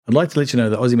I'd like to let you know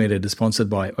that Aussie MedEd is sponsored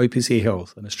by OPC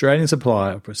Health, an Australian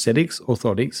supplier of prosthetics,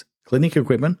 orthotics, clinic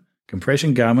equipment,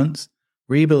 compression garments,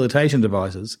 rehabilitation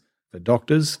devices for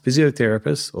doctors,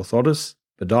 physiotherapists, orthotists,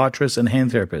 podiatrists and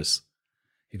hand therapists.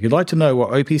 If you'd like to know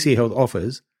what OPC Health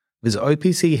offers, visit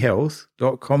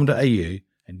opchealth.com.au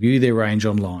and view their range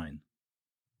online.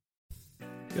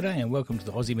 Good day and welcome to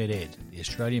the Aussie MedEd, the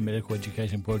Australian Medical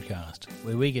Education podcast,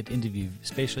 where we get to interview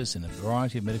specialists in a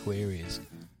variety of medical areas,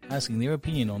 asking their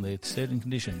opinion on their certain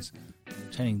conditions and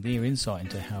obtaining their insight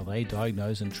into how they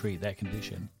diagnose and treat that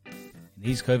condition. In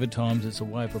these COVID times, it's a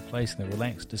way of replacing the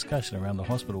relaxed discussion around the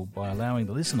hospital by allowing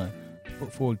the listener to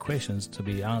put forward questions to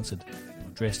be answered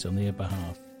and addressed on their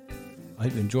behalf. I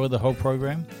hope you enjoy the whole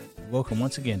program. Welcome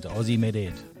once again to Aussie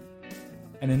MedEd.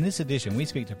 And in this edition, we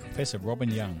speak to Professor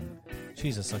Robin Young.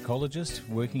 She's a psychologist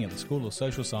working at the School of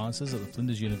Social Sciences at the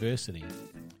Flinders University.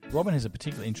 Robin has a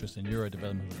particular interest in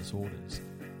neurodevelopmental disorders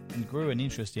and grew an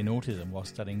interest in autism while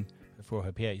studying for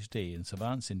her PhD in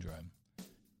Savant syndrome.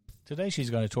 Today she's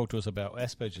going to talk to us about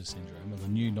Aspergers syndrome and the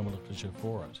new nomenclature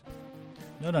for it.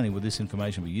 Not only will this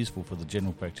information be useful for the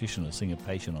general practitioner seeing a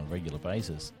patient on a regular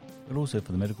basis, but also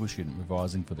for the medical student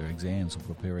revising for their exams or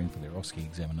preparing for their OSCE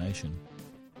examination.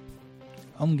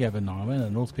 I'm Gavin Nyman,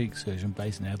 an orthopaedic surgeon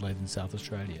based in Adelaide in South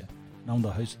Australia, and I'm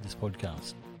the host of this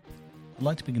podcast. I'd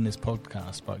like to begin this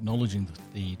podcast by acknowledging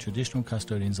the traditional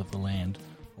custodians of the land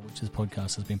on which this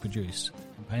podcast has been produced,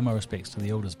 and pay my respects to the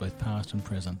elders both past and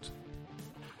present.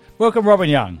 Welcome Robin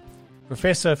Young,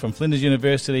 Professor from Flinders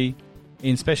University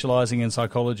in specialising in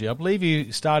psychology. I believe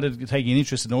you started taking an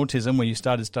interest in autism when you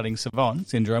started studying Savant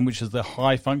syndrome, which is the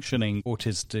high-functioning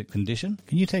autistic condition.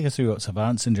 Can you take us through what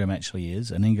Savant syndrome actually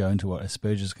is and then go into what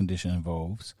Asperger's condition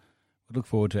involves? We look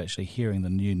forward to actually hearing the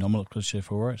new nomenclature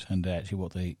for it and actually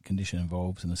what the condition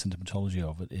involves and the symptomatology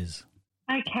of it is.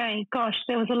 Okay, gosh,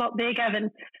 there was a lot there, Gavin.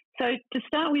 So to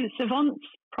start with, savants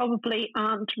probably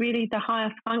aren't really the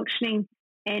higher functioning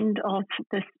end of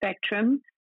the spectrum.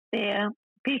 They're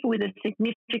people with a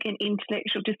significant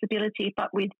intellectual disability,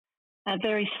 but with a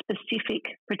very specific,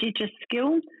 prodigious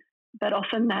skill, but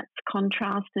often that's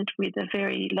contrasted with a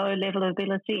very low level of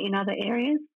ability in other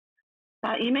areas.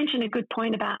 You mentioned a good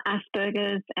point about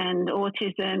Aspergers and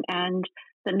autism and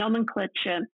the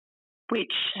nomenclature,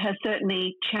 which has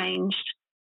certainly changed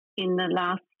in the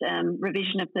last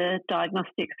revision of the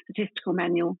Diagnostic Statistical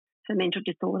Manual for Mental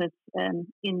Disorders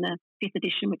in the 5th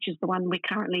edition, which is the one we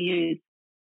currently use.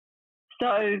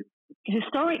 So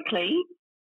historically,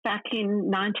 back in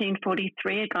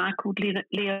 1943, a guy called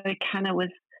Leo Kanner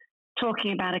was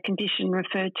talking about a condition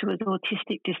referred to as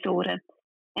autistic disorder.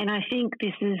 And I think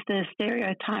this is the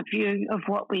stereotype view of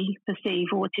what we perceive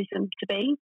autism to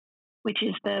be, which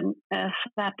is the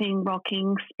flapping,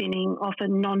 rocking, spinning,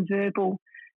 often non-verbal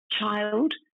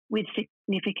child with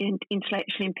significant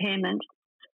intellectual impairment.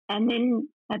 And then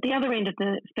at the other end of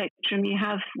the spectrum, you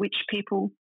have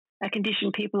a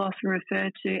condition people often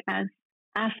refer to as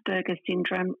Aspergers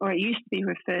syndrome, or it used to be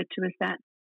referred to as that.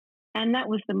 And that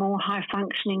was the more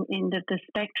high-functioning end of the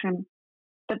spectrum.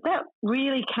 But that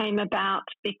really came about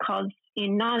because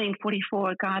in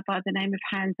 1944, a guy by the name of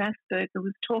Hans Asperger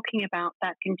was talking about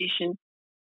that condition.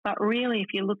 But really,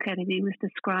 if you look at it, he was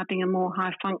describing a more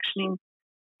high-functioning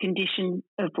condition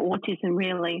of autism,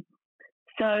 really.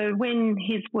 So when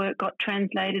his work got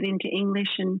translated into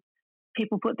English and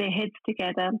people put their heads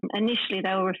together, initially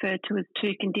they were referred to as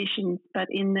two conditions, but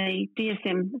in the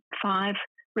DSM-5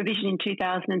 revision in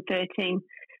 2013,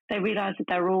 they realised that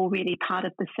they were all really part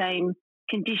of the same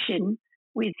condition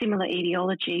with similar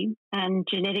etiology and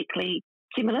genetically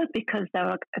similar because they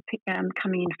were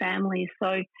coming in families.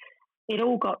 So it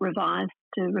all got revised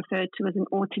to refer to as an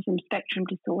autism spectrum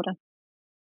disorder.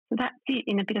 So that's it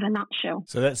in a bit of a nutshell.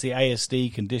 So that's the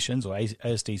ASD conditions or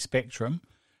ASD spectrum.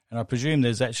 And I presume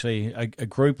there's actually a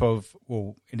group of,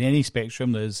 well, in any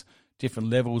spectrum, there's different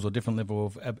levels or different level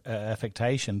of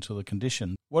affectation to the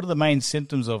condition. What are the main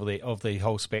symptoms of the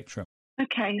whole spectrum?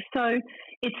 Okay, so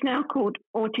it's now called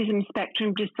autism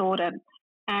spectrum disorder,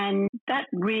 and that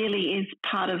really is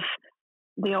part of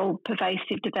the old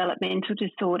pervasive developmental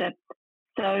disorder.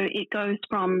 So it goes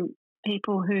from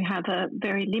people who have a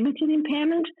very limited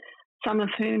impairment, some of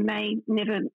whom may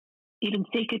never even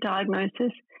seek a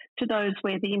diagnosis, to those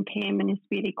where the impairment is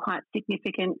really quite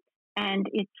significant and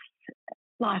its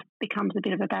life becomes a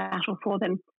bit of a battle for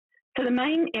them. So the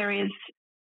main areas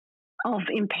of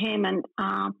impairment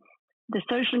are the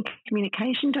social and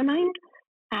communication domain,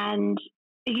 and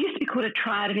it used to be called a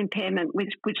triad of impairment,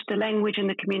 which the language and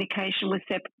the communication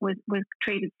was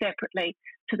treated separately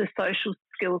to the social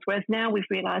skills, whereas now we've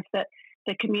realised that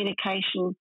the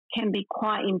communication can be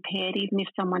quite impaired even if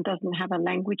someone doesn't have a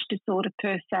language disorder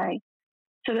per se.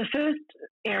 So the first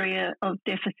area of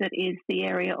deficit is the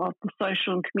area of the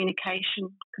social and communication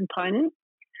component,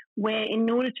 where in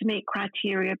order to meet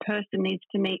criteria, a person needs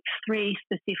to meet 3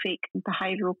 specific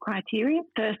behavioural criteria.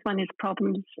 First one is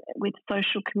problems with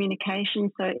social communication,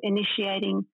 so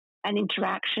initiating an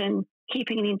interaction,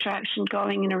 keeping an interaction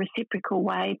going in a reciprocal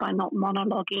way by not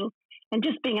monologuing, and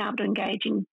just being able to engage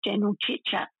in general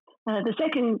chit-chat. The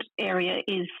second area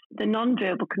is the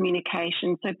non-verbal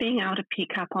communication, so being able to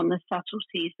pick up on the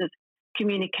subtleties of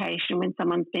communication when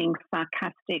someone's being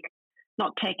sarcastic,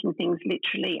 not taking things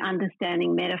literally,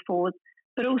 understanding metaphors,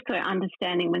 but also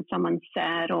understanding when someone's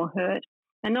sad or hurt,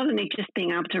 and not only just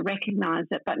being able to recognise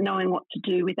it, but knowing what to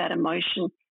do with that emotion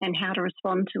and how to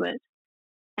respond to it.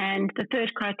 And the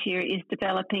third criteria is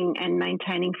developing and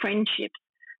maintaining friendships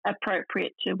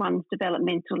appropriate to one's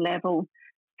developmental level.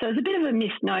 So it's a bit of a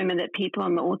misnomer that people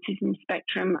on the autism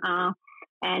spectrum are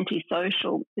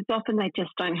antisocial. It's often they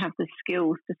just don't have the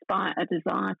skills despite a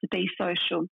desire to be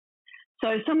social.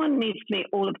 So someone needs to meet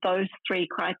all of those 3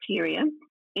 criteria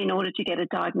in order to get a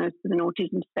diagnosis of an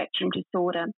autism spectrum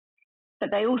disorder.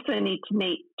 But they also need to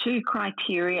meet 2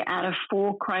 criteria out of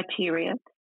 4 criteria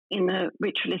in the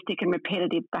ritualistic and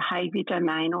repetitive behaviour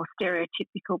domain, or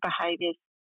stereotypical behaviours.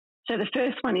 So the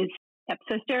first one is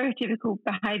stereotypical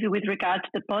behaviour with regard to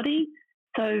the body.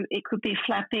 So it could be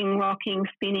flapping, rocking,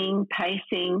 spinning,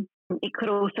 pacing. It could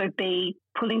also be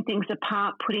pulling things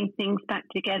apart, putting things back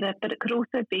together, but it could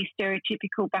also be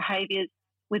stereotypical behaviours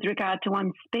with regard to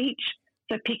one's speech.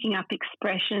 So picking up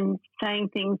expressions, saying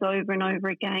things over and over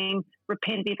again,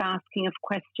 repetitive asking of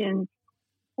questions,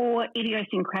 or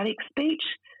idiosyncratic speech,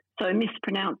 so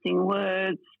mispronouncing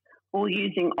words or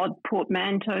using odd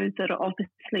portmanteaus that are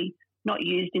obviously not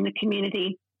used in the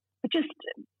community, but just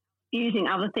using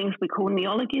other things we call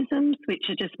neologisms, which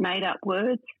are just made-up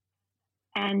words.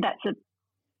 And that's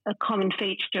a common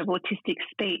feature of autistic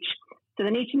speech. So they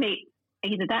need to meet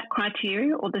either that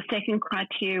criteria or the second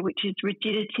criteria, which is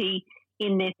rigidity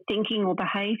in their thinking or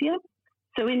behaviour.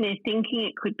 So in their thinking,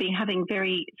 it could be having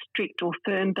very strict or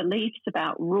firm beliefs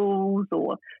about rules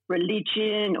or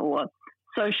religion or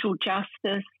social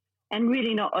justice, and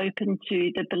really not open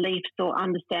to the beliefs or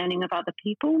understanding of other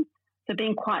people. So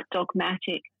being quite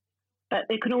dogmatic. But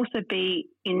it can also be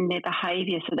in their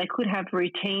behaviour. So they could have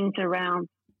routines around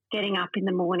getting up in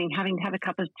the morning, having to have a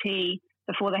cup of tea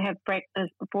before they have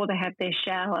breakfast, before they have their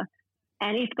shower.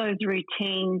 And if those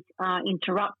routines are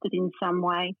interrupted in some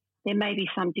way, there may be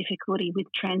some difficulty with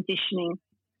transitioning.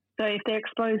 So if they're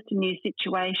exposed to new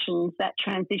situations, that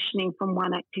transitioning from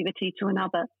one activity to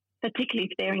another, particularly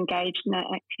if they're engaged in that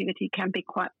activity, can be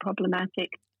quite problematic.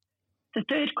 The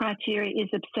third criteria is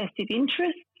obsessive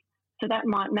interest. So that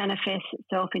might manifest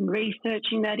itself in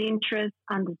researching that interest,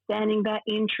 understanding that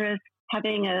interest,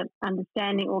 having an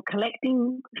understanding or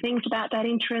collecting things about that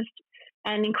interest,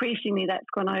 and increasingly that's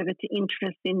gone over to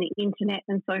interest in the internet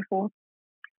and so forth.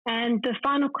 And the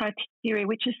final criteria,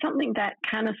 which is something that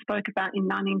Canna spoke about in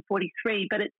 1943,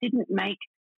 but it didn't make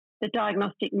the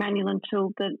diagnostic manual until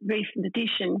the recent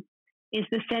edition, is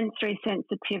the sensory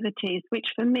sensitivities, which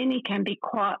for many can be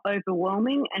quite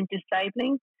overwhelming and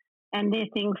disabling. And they're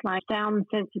things like sound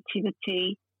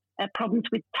sensitivity, problems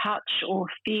with touch or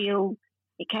feel.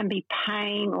 It can be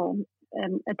pain or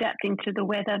adapting to the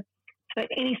weather. So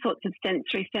any sorts of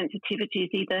sensory sensitivities,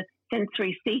 either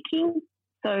sensory seeking,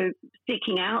 so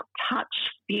seeking out touch,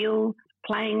 feel,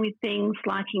 playing with things,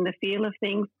 liking the feel of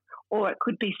things, or it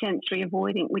could be sensory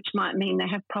avoiding, which might mean they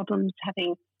have problems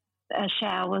having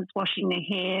showers, washing their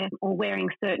hair, or wearing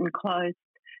certain clothes.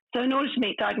 So in order to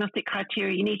meet diagnostic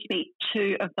criteria, you need to meet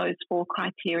 2 of those 4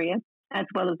 criteria, as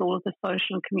well as all of the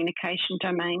social and communication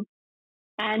domain.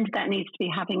 And that needs to be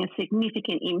having a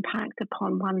significant impact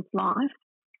upon one's life.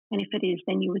 And if it is,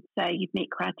 then you would say you'd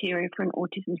meet criteria for an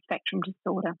autism spectrum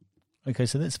disorder. Okay,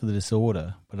 so that's for the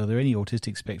disorder, but are there any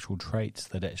autistic spectral traits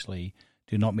that actually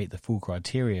do not meet the full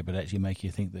criteria but actually make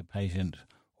you think the patient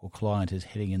or client is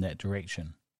heading in that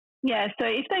direction? Yeah, so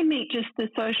if they meet just the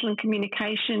social and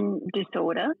communication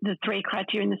disorder, the 3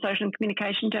 criteria in the social and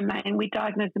communication domain, we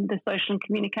diagnose them with a social and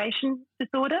communication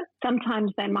disorder.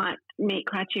 Sometimes they might meet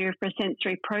criteria for a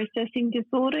sensory processing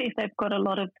disorder if they've got a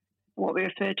lot of what we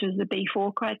refer to as the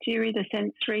B4 criteria, the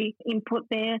sensory input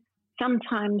there.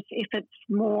 Sometimes if it's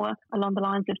more along the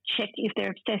lines of if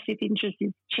their obsessive interest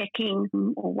is checking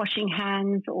or washing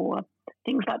hands or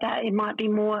things like that, it might be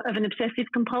more of an obsessive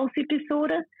compulsive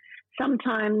disorder.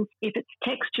 Sometimes if it's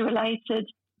texture related,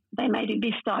 they may be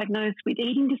misdiagnosed with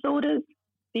eating disorders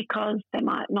because they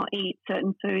might not eat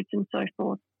certain foods and so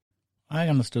forth. I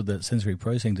understood that sensory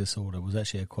processing disorder was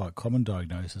actually a quite common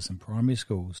diagnosis in primary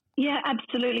schools. Yeah,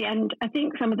 absolutely. And I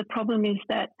think some of the problem is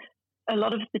that a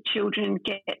lot of the children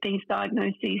get these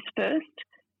diagnoses first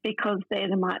because there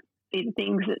might be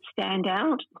things that stand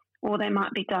out, or they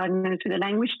might be diagnosed with a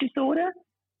language disorder.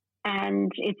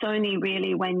 And it's only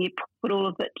really when you put all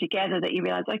of it together that you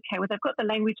realise, okay, well, they've got the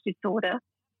language disorder,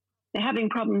 they're having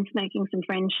problems making some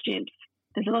friendships,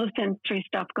 there's a lot of sensory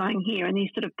stuff going here, and you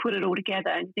sort of put it all together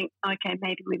and think, okay,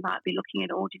 maybe we might be looking at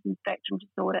autism spectrum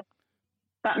disorder.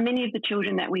 But many of the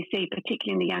children that we see,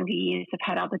 particularly in the younger years, have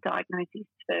had other diagnoses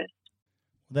first.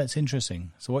 Well, that's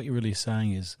interesting. So what you're really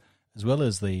saying is, as well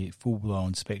as the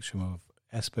full-blown spectrum of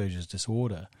Asperger's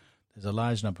disorder, there's a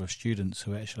large number of students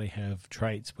who actually have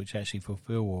traits which actually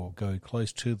fulfill or go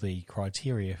close to the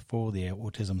criteria for their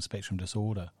autism spectrum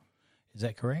disorder. Is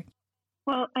that correct?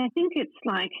 Well, I think it's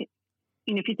like,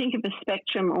 if you think of a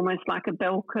spectrum almost like a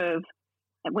bell curve,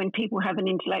 when people have an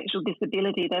intellectual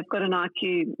disability, they've got an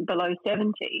IQ below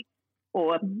 70,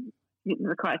 or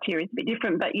the criteria is a bit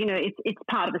different, but, it's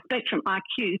part of the spectrum.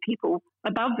 IQ, people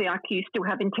above the IQ still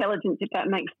have intelligence, if that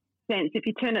makes sense. If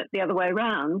you turn it the other way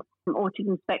around,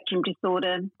 autism spectrum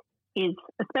disorder is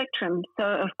a spectrum. So,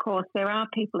 of course, there are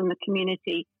people in the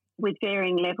community with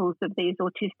varying levels of these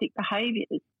autistic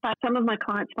behaviours. But some of my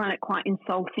clients find it quite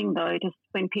insulting, though, just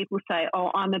when people say, oh,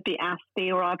 I'm a bit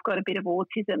Asperger or I've got a bit of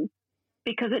autism,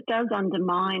 because it does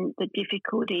undermine the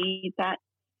difficulty that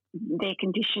their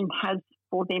condition has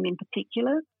for them in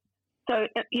particular. So,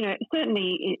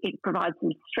 certainly it provides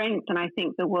some strength, and I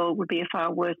think the world would be a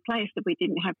far worse place if we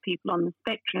didn't have people on the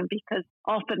spectrum, because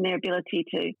often their ability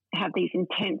to have these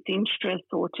intense interests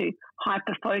or to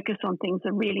hyper-focus on things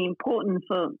are really important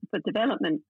for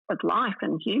development of life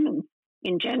and humans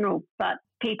in general. But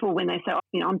people, when they say,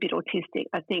 I'm a bit autistic,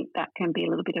 I think that can be a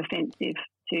little bit offensive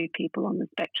to people on the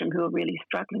spectrum who are really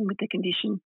struggling with the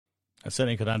condition. I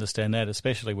certainly could understand that,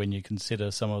 especially when you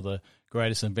consider some of the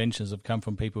greatest inventions have come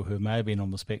from people who may have been on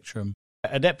the spectrum.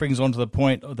 And that brings on to the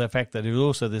point of the fact that there's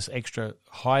also this extra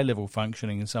high-level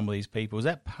functioning in some of these people. Is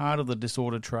that part of the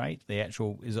disorder trait,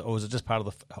 or is it just part of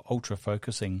the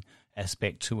ultra-focusing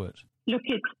aspect to it? Look,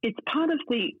 it's part of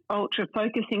the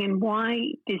ultra-focusing, and why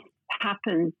this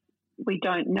happens, we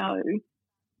don't know.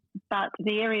 But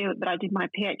the area that I did my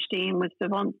PhD in was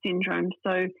savant syndrome.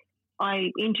 So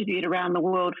I interviewed around the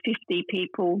world 50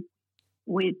 people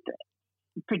with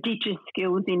prodigious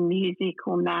skills in music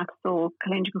or maths or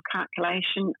calendrical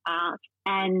calculation, art,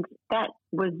 and that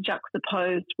was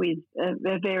juxtaposed with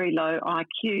a very low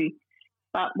IQ.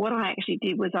 But what I actually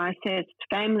did was I assessed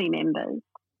family members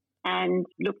and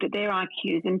looked at their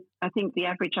IQs, and I think the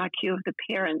average IQ of the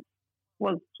parents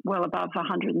was well above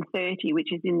 130,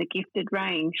 which is in the gifted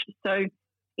range. So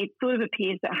it sort of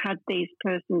appears that had these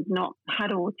persons not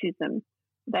had autism,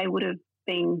 they would have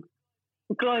been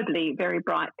globally very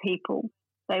bright people.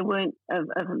 They weren't of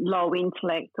low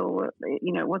intellect, or,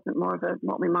 it wasn't more of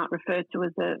what we might refer to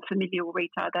as a familial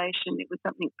retardation. It was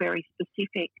something very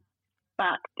specific.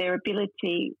 But their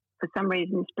ability, for some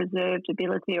reason, is preserved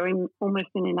ability or almost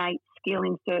an innate skill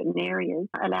in certain areas,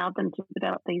 allowed them to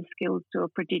develop these skills to a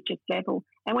prodigious level.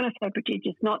 And when I say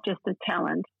prodigious, not just a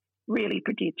talent, really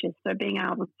prodigious. So being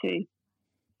able to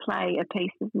play a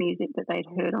piece of music that they'd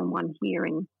heard on one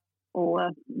hearing, or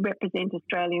represent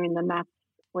Australia in the maths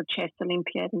or chess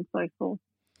Olympiad and so forth.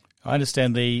 I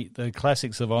understand the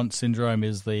classic savant syndrome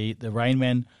is the Rain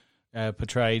Man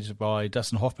portrayed by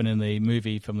Dustin Hoffman in the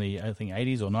movie from the, I think,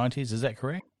 80s or 90s. Is that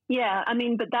correct? Yeah,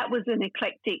 but that was an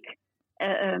eclectic,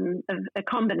 a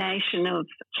combination of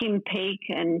Kim Peek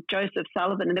and Joseph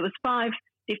Sullivan. And there was 5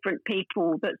 different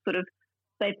people that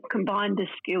they combined the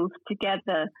skills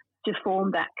together to form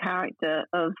that character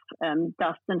of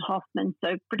Dustin Hoffman.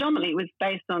 So predominantly it was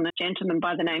based on a gentleman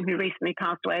by the name who recently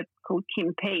passed away called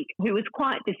Kim Peek, who was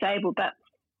quite disabled but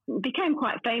became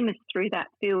quite famous through that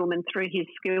film and through his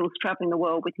skills travelling the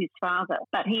world with his father.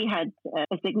 But he had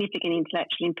a significant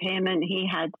intellectual impairment. He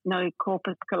had no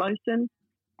corpus callosum.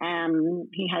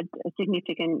 He had a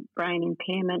significant brain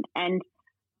impairment. And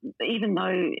even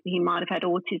though he might have had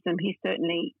autism, he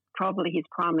certainly, probably his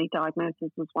primary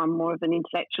diagnosis was one more of an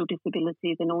intellectual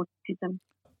disability than autism.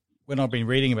 When I've been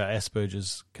reading about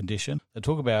Asperger's condition, they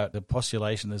talk about the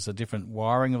postulation there's a different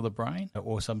wiring of the brain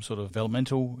or some sort of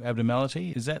developmental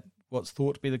abnormality. Is that what's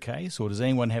thought to be the case, or does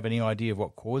anyone have any idea of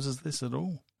what causes this at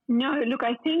all? No, look,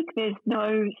 I think there's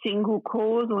no single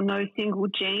cause or no single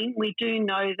gene. We do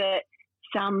know that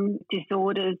some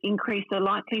disorders increase the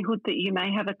likelihood that you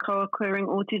may have a co-occurring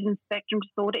autism spectrum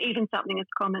disorder, even something as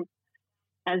common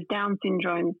as Down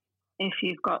syndrome. If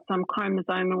you've got some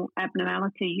chromosomal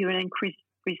abnormality, you're at increased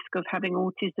risk of having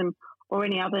autism, or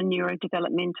any other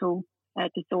neurodevelopmental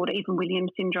disorder, even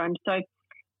Williams syndrome. So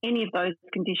any of those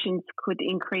conditions could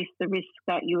increase the risk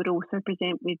that you would also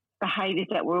present with behaviours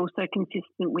that were also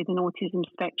consistent with an autism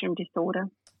spectrum disorder.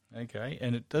 Okay,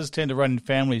 and it does tend to run in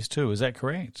families too, is that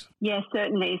correct? Yes,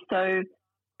 certainly. So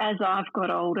as I've got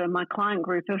older, my client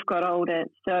group have got older.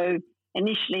 So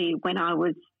initially when I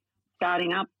was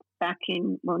starting up back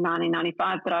in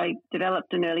 1995, but I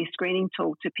developed an early screening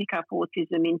tool to pick up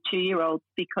autism in 2-year-olds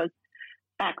because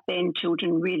back then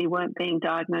children really weren't being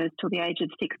diagnosed till the age of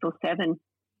 6 or 7,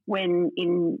 when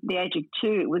in the age of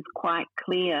 2 it was quite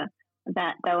clear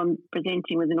that they were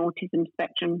presenting with an autism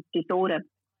spectrum disorder.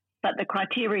 But the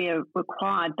criteria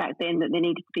required back then that there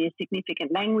needed to be a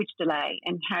significant language delay,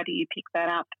 and how do you pick that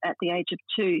up at the age of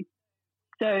 2?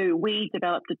 So we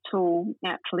developed a tool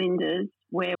at Flinders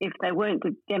where if they weren't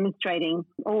demonstrating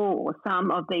all or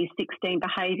some of these 16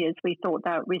 behaviours, we thought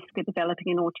they were at risk of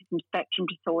developing an autism spectrum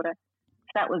disorder.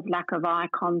 So that was lack of eye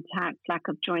contact, lack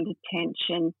of joint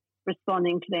attention,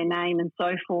 responding to their name and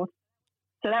so forth.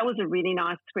 So that was a really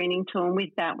nice screening tool, and with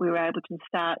that we were able to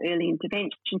start early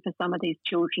intervention for some of these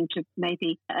children to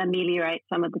maybe ameliorate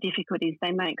some of the difficulties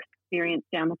they may experience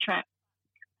down the track.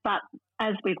 But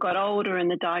as we've got older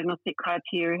and the diagnostic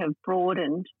criteria have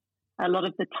broadened, a lot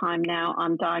of the time now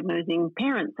I'm diagnosing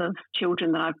parents of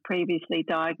children that I've previously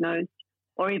diagnosed,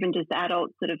 or even just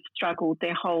adults that have struggled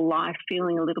their whole life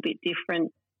feeling a little bit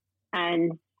different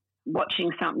and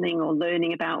watching something or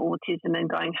learning about autism and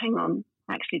going, hang on,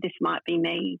 actually this might be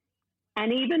me.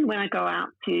 And even when I go out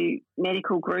to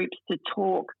medical groups to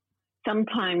talk,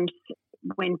 sometimes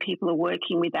when people are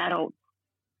working with adults,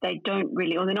 they don't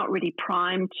really, or they're not really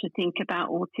primed to think about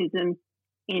autism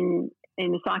in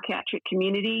the psychiatric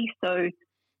community. So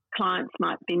clients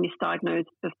might be misdiagnosed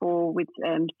before with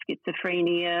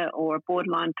schizophrenia or a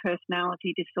borderline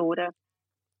personality disorder,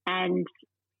 and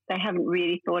they haven't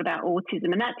really thought about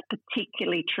autism. And that's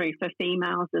particularly true for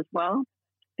females as well,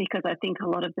 because I think a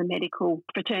lot of the medical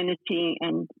fraternity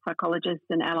and psychologists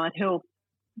and allied health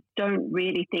don't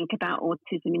really think about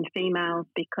autism in females,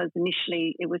 because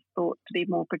initially it was thought to be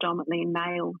more predominantly in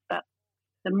males. But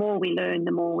the more we learn,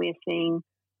 the more we're seeing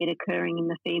it occurring in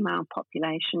the female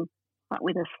population, but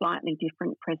with a slightly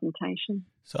different presentation.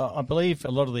 So I believe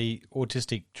a lot of the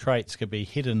autistic traits could be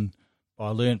hidden by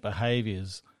learnt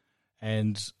behaviours,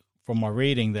 and from my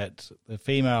reading that the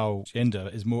female gender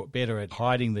is better at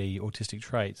hiding the autistic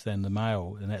traits than the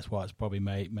male, and that's why it's probably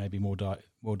maybe more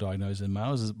diagnosed than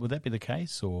males. Would that be the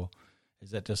case, or is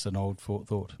that just an old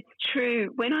thought? It's true.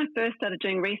 When I first started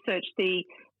doing research, the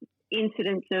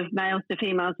incidence of males to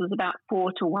females was about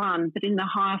 4-1, but in the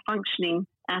higher functioning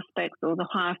aspects, or the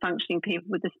higher functioning people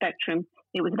with the spectrum,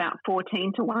 it was about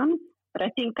 14-1. But I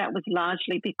think that was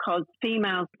largely because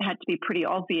females had to be pretty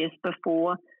obvious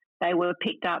before they were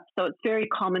picked up. So it's very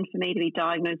common for me to be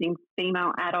diagnosing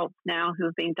female adults now who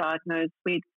have been diagnosed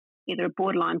with either a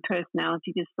borderline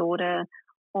personality disorder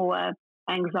or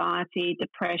anxiety,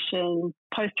 depression,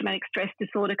 post-traumatic stress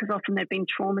disorder, because often they've been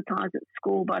traumatised at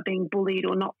school by being bullied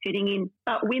or not fitting in.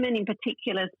 But women in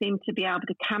particular seem to be able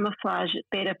to camouflage it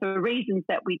better for reasons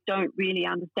that we don't really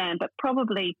understand, but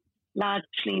probably largely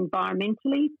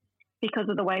environmentally, because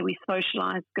of the way we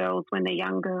socialise girls when they're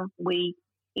younger. We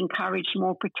encourage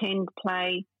more pretend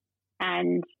play,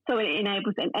 and so it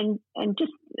enables and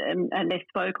just less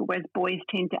vocal, whereas boys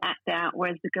tend to act out,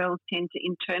 whereas the girls tend to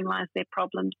internalise their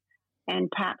problems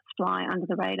and perhaps fly under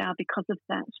the radar because of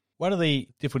that. One of the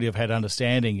difficulty I've had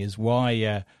understanding is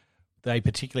why they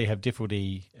particularly have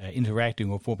difficulty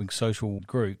interacting or forming social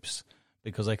groups,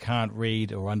 because they can't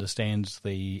read or understand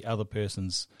the other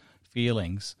person's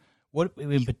feelings. What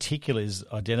in particular is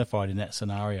identified in that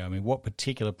scenario? I mean, what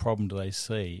particular problem do they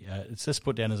see? It's just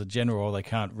put down as a general, they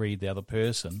can't read the other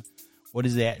person. What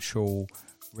is the actual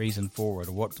reason for it,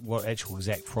 or what actual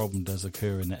exact problem does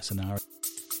occur in that scenario?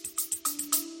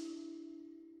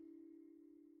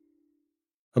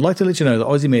 I'd like to let you know that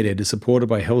Aussie MedEd is supported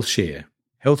by HealthShare.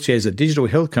 HealthShare is a digital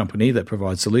health company that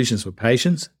provides solutions for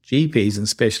patients, GPs and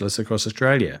specialists across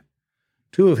Australia.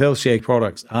 Two of HealthShare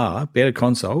products are Better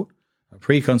Consult, a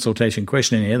pre-consultation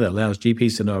questionnaire that allows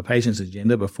GPs to know a patient's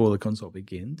agenda before the consult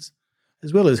begins,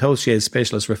 as well as HealthShare's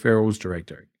Specialist Referrals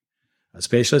Directory, a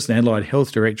specialist and allied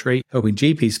health directory helping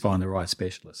GPs find the right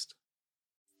specialist.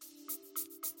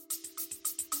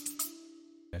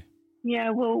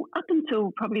 Yeah, well, up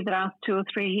until probably the last 2 or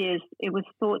 3 years, it was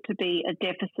thought to be a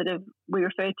deficit of, we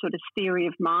refer to it as theory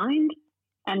of mind,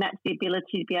 and that's the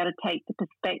ability to be able to take the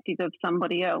perspective of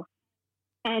somebody else.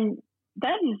 And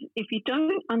that is, if you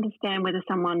don't understand whether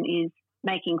someone is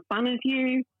making fun of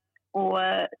you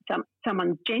or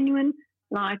someone's genuine,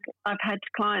 Like I've had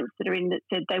clients that are in that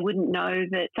said they wouldn't know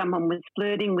that someone was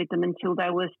flirting with them until they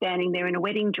were standing there in a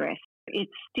wedding dress.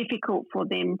 It's difficult for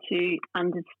them to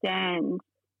understand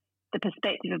the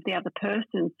perspective of the other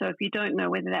person. So if you don't know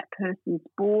whether that person's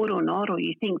bored or not, or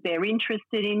you think they're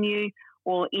interested in you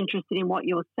or interested in what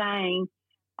you're saying,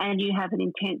 and you have an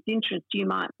intense interest, you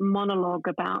might monologue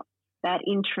about that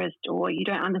interest, or you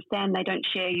don't understand, they don't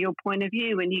share your point of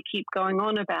view, and you keep going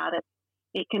on about it.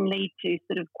 It can lead to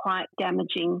sort of quite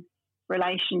damaging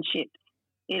relationships.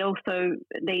 It also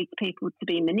leads people to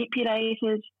be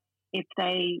manipulated.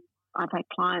 I've had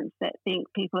clients that think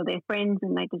people are their friends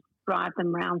and they just drive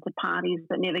them round to parties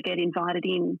but never get invited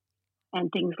in and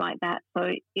things like that. So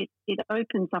it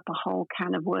opens up a whole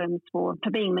can of worms for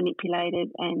being manipulated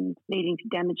and leading to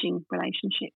damaging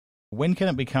relationships. When can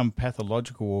it become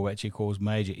pathological or actually cause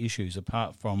major issues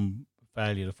apart from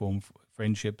failure to form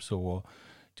friendships or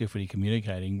difficulty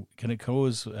communicating? Can it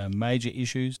cause major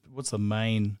issues? What's the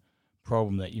main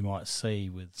problem that you might see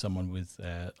with someone with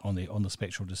on the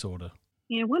spectral disorder?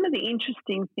 Yeah, one of the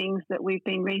interesting things that we've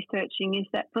been researching is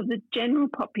that for the general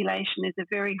population, there's a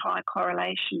very high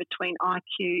correlation between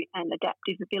IQ and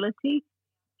adaptive ability,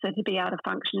 so to be able to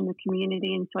function in the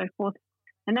community and so forth.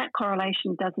 And that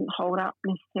correlation doesn't hold up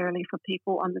necessarily for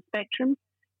people on the spectrum.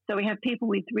 So we have people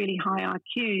with really high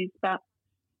IQs but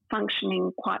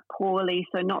functioning quite poorly,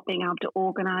 so not being able to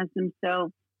organise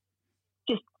themselves,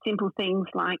 just simple things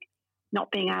like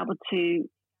not being able to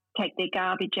take their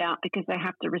garbage out because they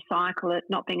have to recycle it,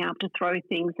 not being able to throw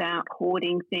things out,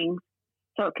 hoarding things.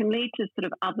 So it can lead to sort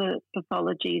of other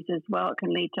pathologies as well. It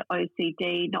can lead to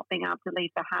OCD, not being able to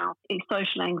leave the house,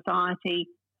 social anxiety,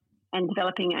 and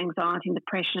developing anxiety and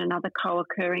depression and other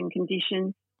co-occurring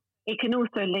conditions. It can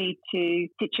also lead to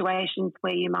situations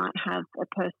where you might have a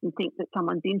person think that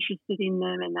someone's interested in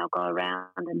them and they'll go around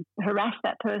and harass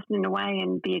that person in a way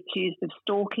and be accused of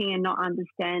stalking and not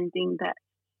understanding that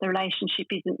the relationship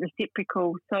isn't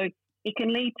reciprocal. So it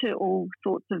can lead to all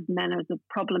sorts of manners of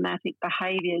problematic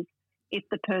behaviours if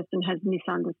the person has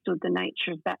misunderstood the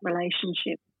nature of that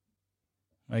relationship.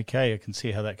 Okay, I can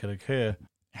see how that could occur.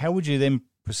 How would you then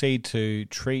proceed to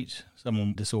treat someone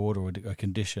with disorder or a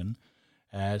condition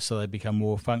so they become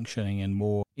more functioning and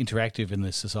more interactive in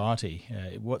the society?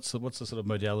 What's the sort of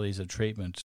modalities of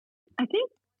treatment? I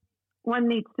think one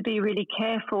needs to be really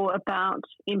careful about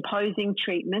imposing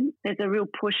treatment. There's a real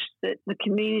push that the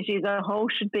community as a whole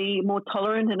should be more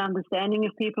tolerant and understanding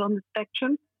of people on the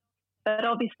spectrum. But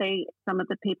obviously some of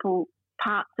the people,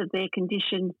 parts of their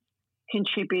condition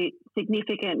contribute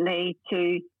significantly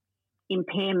to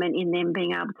impairment in them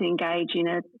being able to engage in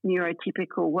a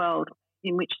neurotypical world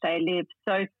in which they live.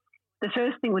 So the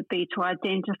first thing would be to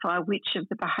identify which of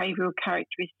the behavioural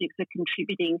characteristics are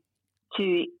contributing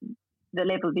to the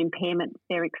level of impairment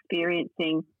they're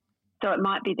experiencing. So it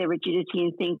might be their rigidity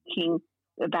in thinking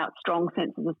about strong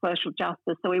senses of social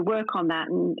justice. So we work on that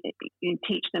and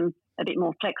teach them a bit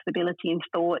more flexibility in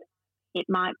thought. It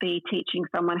might be teaching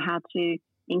someone how to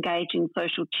engage in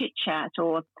social chit-chat,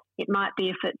 or it might be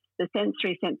if it's the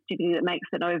sensory sensitivity that makes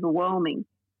it overwhelming,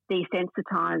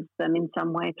 desensitise them in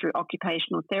some way through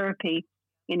occupational therapy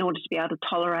in order to be able to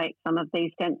tolerate some of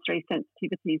these sensory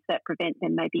sensitivities that prevent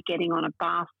them maybe getting on a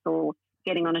bus or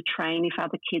getting on a train if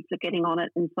other kids are getting on it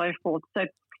and so forth. So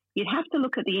you'd have to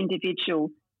look at the individual,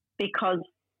 because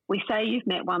we say you've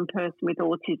met one person with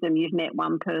autism, you've met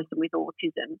one person with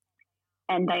autism,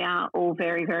 and they are all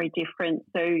very, very different.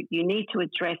 So you need to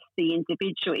address the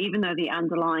individual, even though the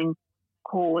underlying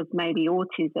cause may be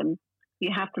autism. You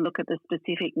have to look at the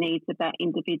specific needs of that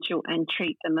individual and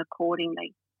treat them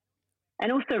accordingly.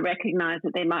 And also recognise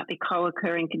that there might be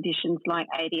co-occurring conditions like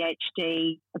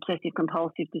ADHD,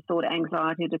 obsessive-compulsive disorder,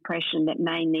 anxiety, depression that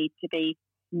may need to be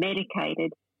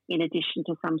medicated in addition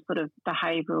to some sort of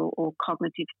behavioural or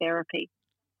cognitive therapy.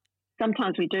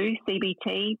 Sometimes we do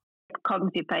CBT,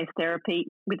 cognitive-based therapy,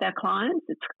 with our clients.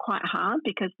 It's quite hard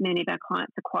because many of our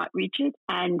clients are quite rigid.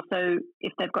 And so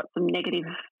if they've got some negative,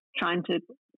 trying to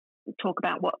talk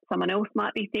about what someone else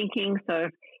might be thinking. So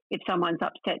if someone's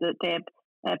upset that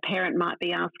their parent might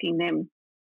be asking them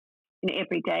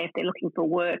every day if they're looking for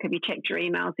work, have you checked your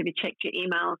emails? Have you checked your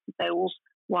emails? To say, well,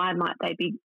 why might they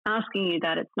be asking you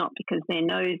that? It's not because they're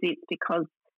nosy, it's because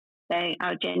they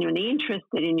are genuinely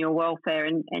interested in your welfare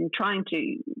and trying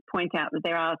to point out that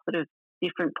there are sort of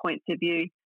different points of view.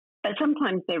 But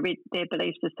sometimes their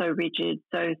beliefs are so rigid.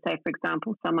 So say, for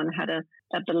example, someone had a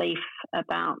belief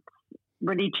about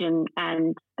religion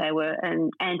and they were an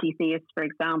anti-theist, for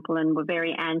example, and were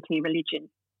very anti-religion.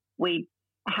 We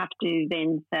have to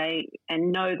then say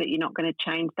and know that you're not going to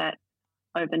change that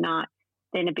overnight.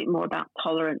 then a bit more about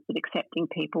tolerance and accepting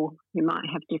people who might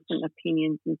have different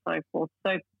opinions and so forth.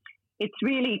 So it's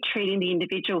really treating the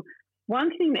individual. One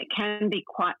thing that can be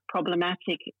quite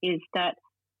problematic is that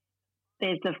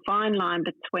there's a fine line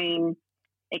between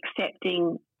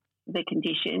accepting the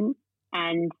condition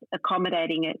and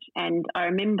accommodating it. And I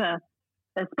remember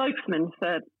a spokesman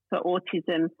for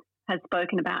autism has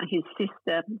spoken about his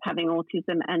sister having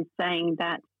autism and saying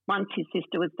that once his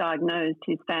sister was diagnosed,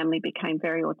 his family became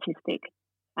very autistic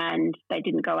and they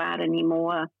didn't go out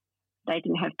anymore. They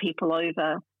didn't have people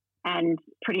over, and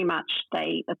pretty much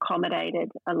they accommodated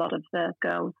a lot of the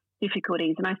girls'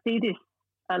 difficulties. And I see this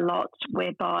a lot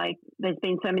whereby there's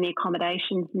been so many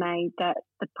accommodations made that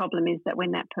the problem is that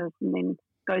when that person then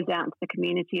goes out into the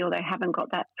community or they haven't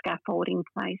got that scaffolding in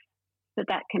place,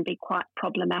 that can be quite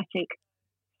problematic.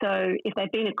 So if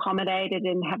they've been accommodated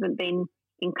and haven't been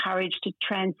encouraged to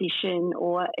transition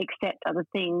or accept other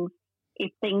things,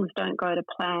 if things don't go to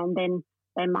plan, then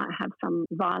they might have some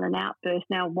violent outburst.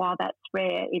 Now, while that's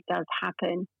rare, it does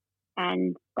happen.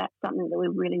 And that's something that we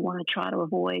really want to try to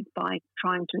avoid by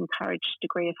trying to encourage a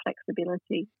degree of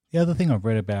flexibility. The other thing I've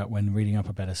read about when reading up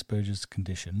about Asperger's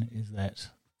condition is that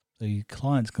the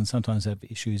clients can sometimes have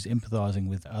issues empathising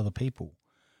with other people.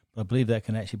 But I believe that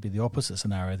can actually be the opposite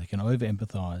scenario. They can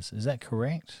over-empathise. Is that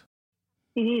correct?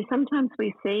 It is. Sometimes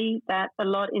we see that a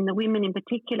lot in the women in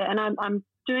particular, and I'm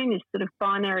doing this sort of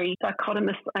binary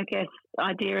dichotomous, I guess,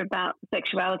 idea about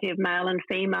sexuality of male and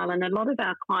female, and a lot of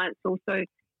our clients also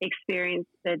experience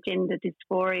the gender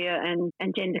dysphoria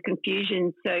and gender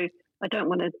confusion. So I don't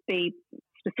want to be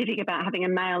specific about having a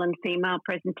male and female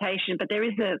presentation, but there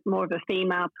is more of a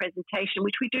female presentation,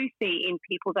 which we do see in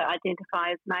people that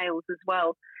identify as males as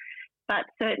well. But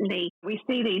certainly we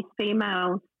see these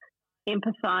females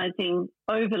empathising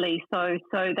overly so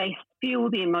they feel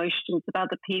the emotions of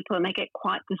other people and they get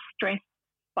quite distressed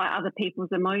by other people's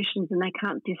emotions and they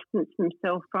can't distance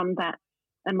themselves from that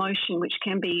emotion, which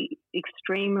can be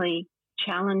extremely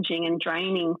challenging and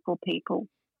draining for people.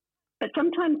 But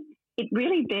sometimes it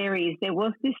really varies. There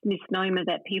was this misnomer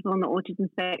that people on the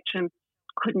autism spectrum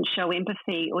couldn't show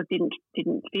empathy or didn't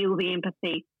feel the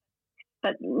empathy.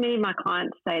 But many of my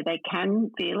clients say they can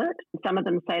feel it. Some of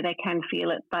them say they can feel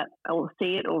it or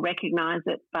see it or recognise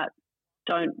it but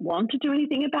don't want to do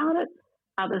anything about it.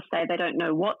 Others say they don't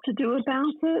know what to do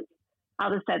about it.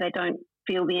 Others say they don't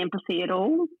feel the empathy at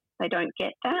all. They don't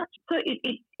get that. So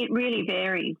it really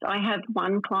varies. I have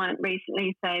one client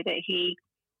recently say that he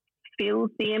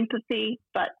feels the empathy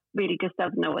but really just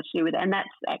doesn't know what to do with it. And that's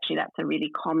a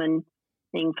really common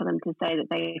thing for them to say, that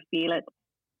they feel it.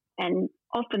 And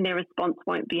often their response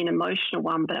won't be an emotional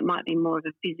one, but it might be more of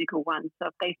a physical one. So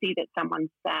if they see that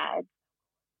someone's sad,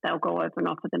 they'll go over and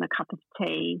offer them a cup of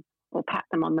tea or pat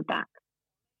them on the back,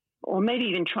 or maybe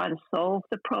even try to solve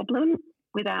the problem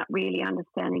without really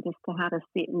understanding as to how to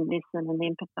sit and listen and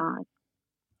empathise.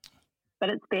 But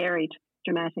it's varied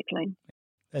dramatically.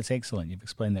 That's excellent. You've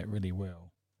explained that really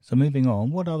well. So moving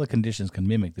on, what other conditions can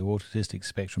mimic the autistic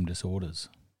spectrum disorders?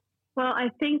 Well, I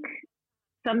think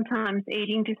sometimes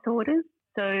eating disorders.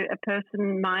 So a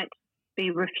person might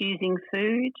be refusing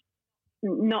food,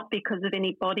 not because of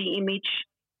any body image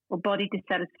or body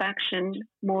dissatisfaction,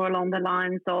 more along the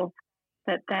lines of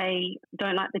that they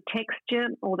don't like the texture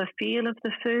or the feel of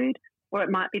the food, or it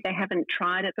might be they haven't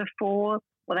tried it before,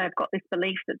 or they've got this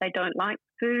belief that they don't like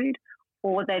food,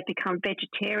 or they've become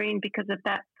vegetarian because of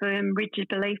that firm, rigid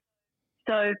belief.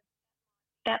 So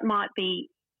that might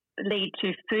lead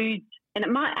to foods, and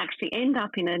it might actually end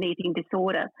up in an eating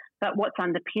disorder, but what's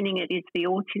underpinning it is the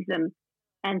autism.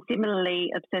 And similarly,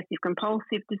 obsessive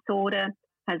compulsive disorder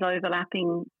has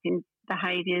overlapping in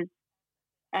behaviours.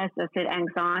 As I said,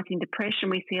 anxiety and depression,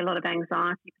 we see a lot of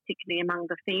anxiety, particularly among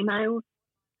the females.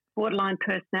 Borderline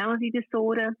personality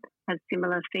disorder has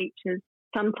similar features.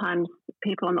 Sometimes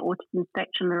people on the autism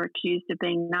spectrum are accused of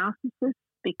being narcissists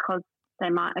because they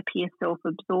might appear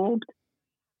self-absorbed.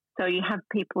 So you have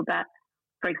people that,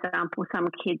 for example, some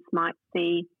kids might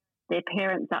see their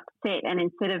parents upset, and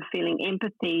instead of feeling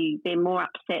empathy, they're more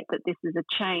upset that this is a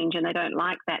change and they don't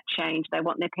like that change. They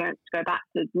want their parents to go back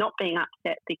to not being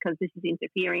upset because this is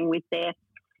interfering with their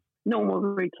normal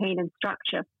routine and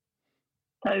structure.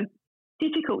 So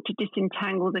difficult to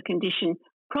disentangle the condition.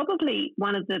 Probably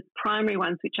one of the primary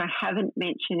ones which I haven't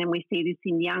mentioned, and we see this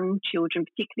in young children,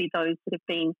 particularly those that have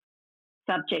been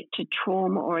subject to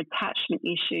trauma or attachment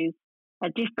issues. A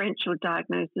differential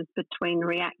diagnosis between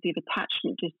reactive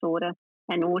attachment disorder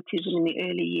and autism in the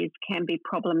early years can be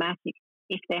problematic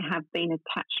if there have been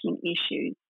attachment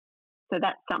issues. So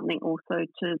that's something also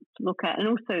to look at. And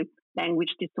also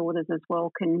language disorders as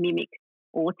well can mimic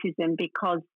autism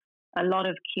because a lot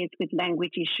of kids with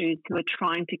language issues who are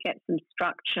trying to get some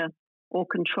structure or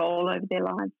control over their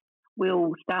lives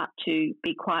will start to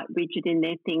be quite rigid in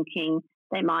their thinking.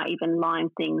 They might even line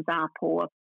things up or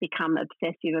become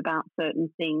obsessive about certain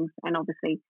things. And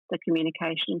obviously, the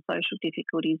communication and social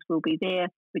difficulties will be there,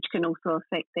 which can also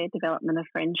affect their development of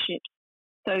friendships.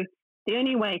 So the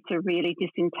only way to really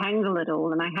disentangle it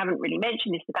all, and I haven't really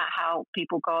mentioned this about how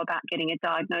people go about getting a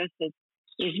diagnosis,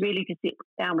 is really to sit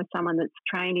down with someone that's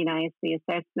trained in ASD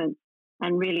assessments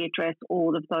and really address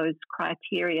all of those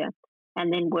criteria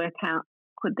and then work out,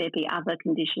 could there be other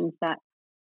conditions that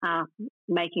are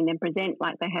making them present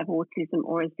like they have autism,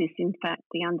 or is this in fact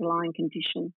the underlying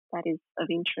condition that is of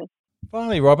interest?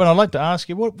 Finally, Robin, I'd like to ask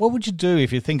you, what would you do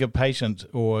if you think a patient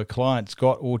or a client's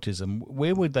got autism?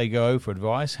 Where would they go for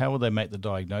advice? How would they make the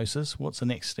diagnosis? What's the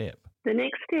next step? The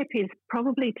next step is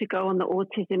probably to go on the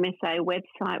Autism SA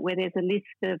website, where there's a list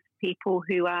of people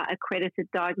who are accredited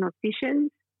diagnosticians.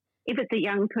 If it's a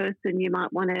young person, you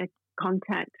might want to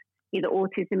contact either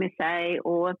Autism SA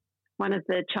or one of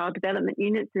the child development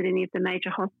units at any of the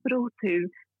major hospitals who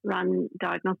run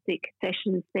diagnostic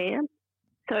sessions there.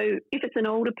 So if it's an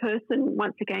older person,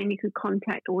 once again, you could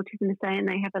contact Autism SA and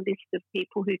they have a list of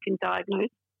people who can diagnose.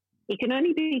 It can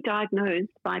only be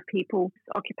diagnosed by people,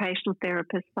 occupational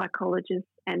therapists, psychologists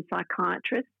and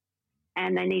psychiatrists,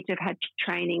 and they need to have had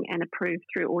training and approved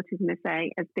through Autism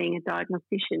SA as being a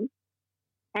diagnostician.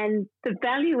 And the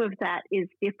value of that is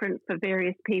different for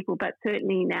various people, but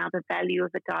certainly now the value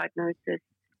of a diagnosis,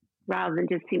 rather than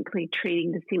just simply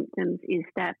treating the symptoms, is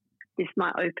that this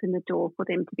might open the door for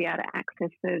them to be able to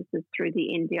access services through the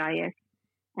NDIS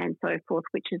and so forth,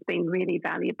 which has been really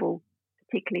valuable,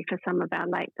 particularly for some of our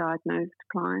late diagnosed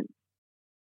clients.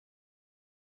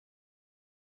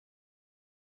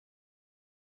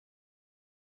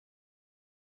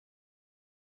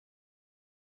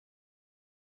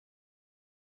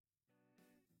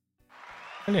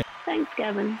 Brilliant. Thanks,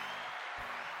 Gavin.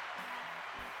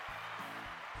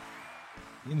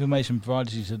 The information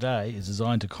provided to you today is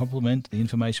designed to complement the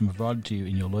information provided to you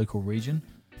in your local region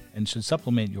and should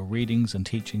supplement your readings and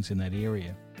teachings in that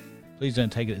area. Please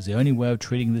don't take it as the only way of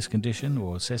treating this condition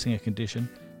or assessing a condition,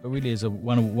 but really as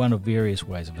one of various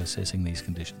ways of assessing these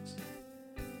conditions.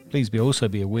 Please also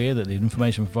be aware that the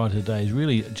information provided today is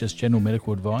really just general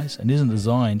medical advice and isn't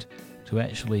designed to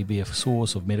actually be a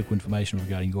source of medical information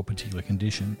regarding your particular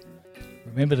condition.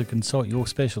 Remember to consult your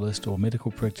specialist or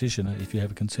medical practitioner if you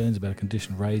have concerns about a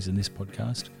condition raised in this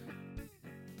podcast.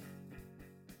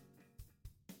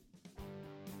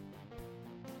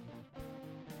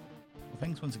 Well,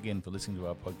 thanks once again for listening to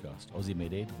our podcast, Aussie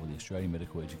MedEd, or the Australian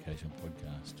Medical Education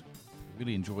Podcast. I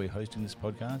really enjoy hosting this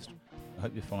podcast. I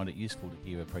hope you find it useful to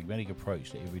hear a pragmatic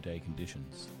approach to everyday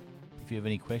conditions. If you have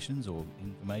any questions or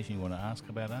information you want to ask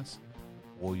about us,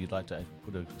 or you'd like to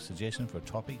put a suggestion for a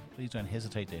topic, please don't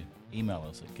hesitate to email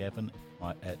us at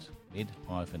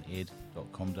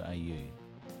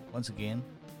gavin@med-ed.com.au. Once again,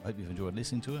 I hope you've enjoyed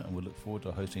listening to it, and we'll look forward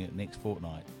to hosting it next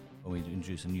fortnight when we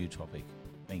introduce a new topic.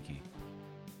 Thank you.